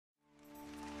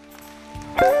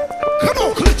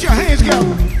on, put your hands together.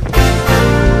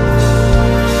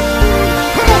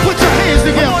 Come on, put your hands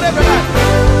together. Come on, everybody.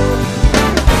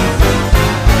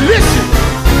 Listen,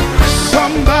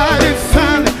 somebody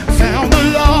finally found the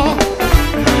Lord.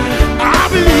 I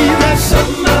believe that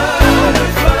somebody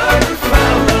finally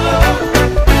found the Lord.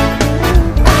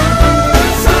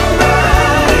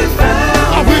 Somebody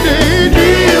found when they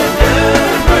kneel.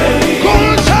 Go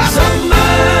on, child.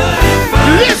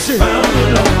 Somebody listen. Found the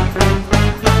Lord.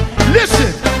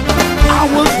 Listen, I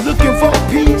was looking for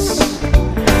peace.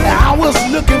 I was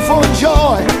looking for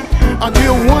joy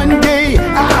until one day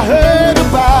I heard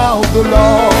about the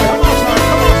Lord.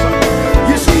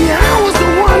 You see, I was the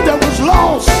one that was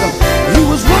lost. He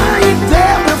was right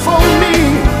there before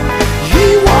me.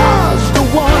 He was the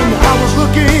one I was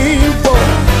looking for.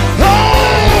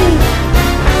 Oh,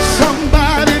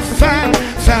 somebody found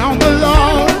the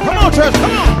Lord. Come on, church,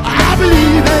 come on. I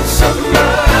believe that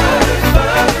somebody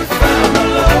found the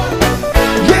Lord.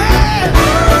 Yeah.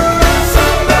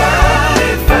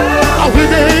 Somebody found when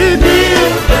they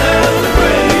did.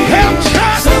 Help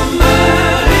child.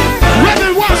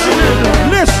 Reverend Washington.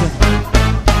 Listen.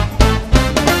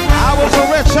 I was a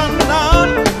wretch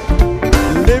undone,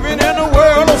 living in a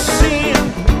world of sin.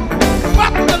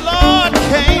 But the Lord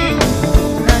came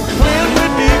and cleansed me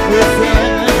deep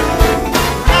within.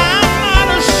 I'm not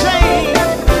ashamed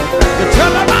to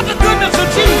tell about the goodness of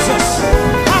Jesus,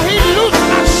 how he loosed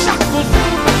my shackles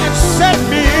and set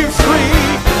me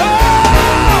free.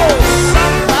 Oh,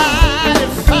 somebody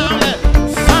found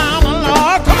the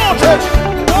Lord. Come on, church.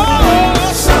 Oh,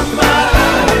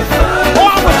 somebody found. Oh,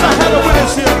 I wish I had a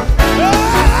witness here.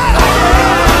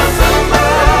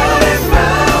 Somebody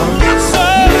found. Yes,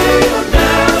 sir.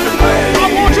 I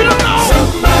want you to know.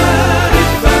 Somebody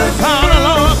found the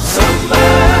Lord.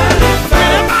 Somebody found.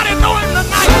 Anybody know him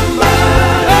tonight?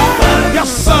 Yes,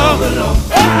 sir.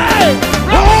 Hey!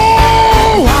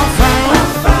 Oh, I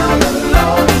found the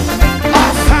Lord. I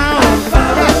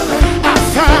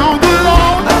found the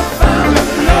Lord.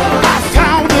 I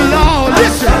found the Lord.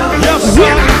 Listen. Yes, sir.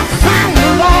 When I found the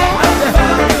Lord,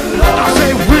 I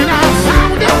say when I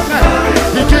found him,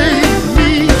 he gave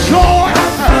me joy.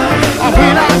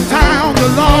 When I found the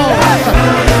Lord,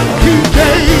 he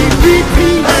gave me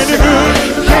peace.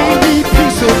 Gave me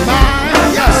peace of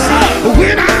mind. Yes,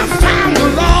 when I found the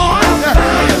Lord,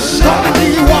 started me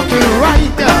walking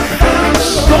right,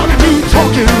 started me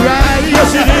talking right.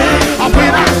 Yes, it is.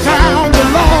 When I found the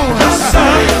Lord,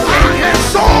 I had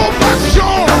so much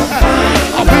joy.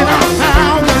 When I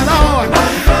found the Lord,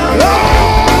 oh,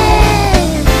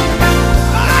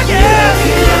 yeah,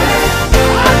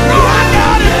 I know I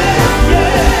got it.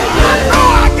 I know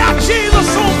I got Jesus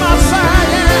on my side.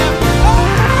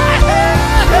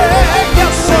 Yeah.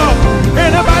 Yes, sir.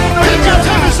 Anybody know you got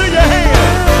time to see your hand?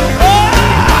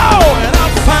 Oh, and I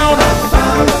found it.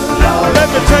 Let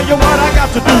me tell you what I got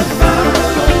to do.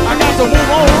 I got to move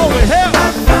on over here.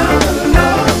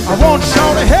 I want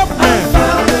y'all to help me.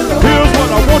 Here's what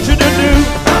I want you to do.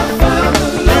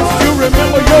 If you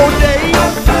remember your day,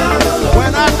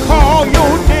 when I call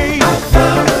your name,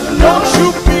 don't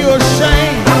you be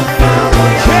ashamed.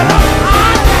 Get up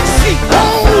out that seat.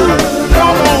 Oh,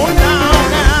 come on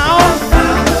now.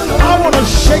 I want to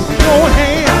shake your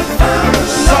hand.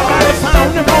 Somebody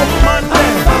found him on Monday.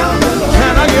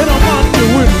 Can I get a Monday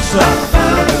witness?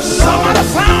 Somebody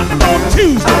found him on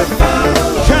Tuesday.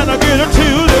 Can I get a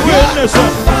Tuesday witness?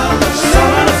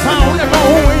 Somebody found him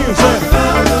on Wednesday.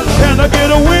 Can I get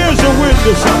a Wednesday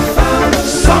witness?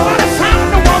 Somebody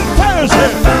found him on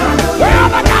Thursday.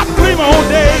 Well, I got 3 more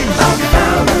days.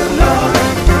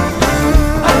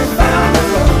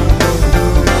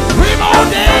 3 more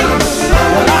days.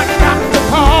 Well, I got to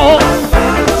call.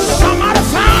 Somebody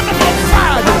found him on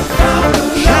Friday.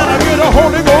 Can I get a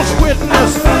Holy Ghost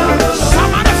witness?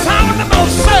 Somebody found him on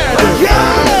Saturday.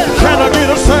 Yeah. Can I get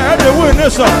a Saturday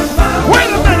witness? Wait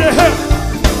a minute here.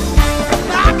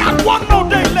 Now I got 1 more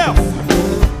day left.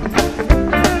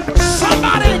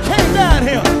 Somebody came down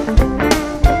here.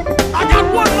 I got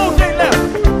 1 more day left.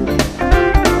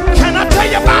 Can I tell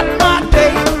you about my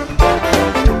day?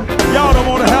 Y'all don't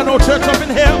want to have no church up in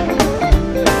here.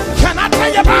 Can I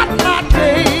tell you about my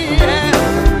day?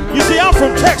 You see, I'm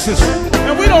from Texas,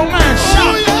 and we don't mind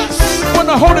shouting when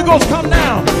the Holy Ghost come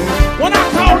down. When I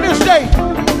call this day,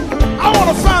 I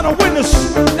want to find a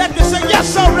witness that can say, yes,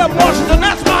 sir, Reverend Washington,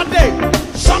 that's my day.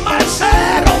 Somebody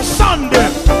said, oh,